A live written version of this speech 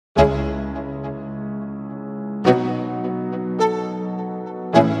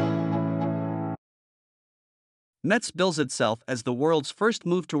Metz bills itself as the world's first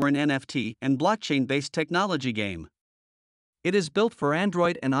move-to-earn NFT and blockchain-based technology game. It is built for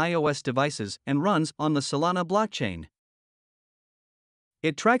Android and iOS devices and runs on the Solana Blockchain.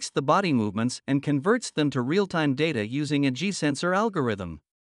 It tracks the body movements and converts them to real-time data using a G-sensor algorithm.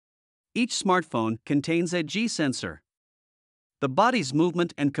 Each smartphone contains a G-sensor. The body's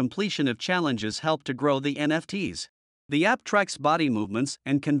movement and completion of challenges help to grow the NFTs. The app tracks body movements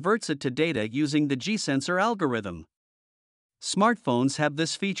and converts it to data using the G-sensor algorithm. Smartphones have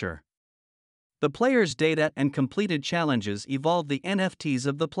this feature. The player's data and completed challenges evolve the NFTs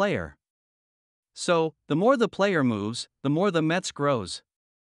of the player. So, the more the player moves, the more the Metz grows.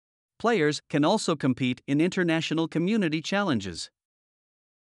 Players can also compete in international community challenges.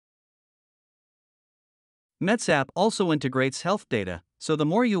 Metz app also integrates health data, so the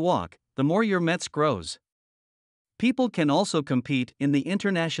more you walk, the more your Metz grows. People can also compete in the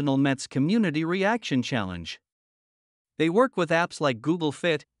International Metz Community Reaction Challenge. They work with apps like Google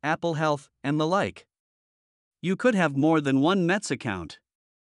Fit, Apple Health, and the like. You could have more than one Metz account.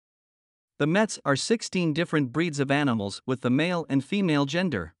 The Metz are 16 different breeds of animals with the male and female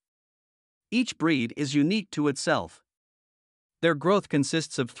gender. Each breed is unique to itself. Their growth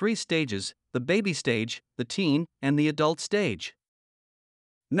consists of 3 stages: the baby stage, the teen, and the adult stage.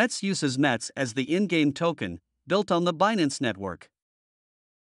 Metz uses Metz as the in-game token, built on the Binance network.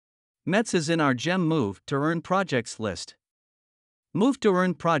 Metz is in our Gem Move to Earn projects list. Move to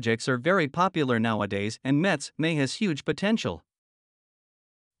Earn projects are very popular nowadays, and Metz has huge potential.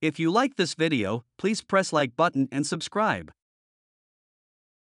 If you like this video, please press like button and subscribe.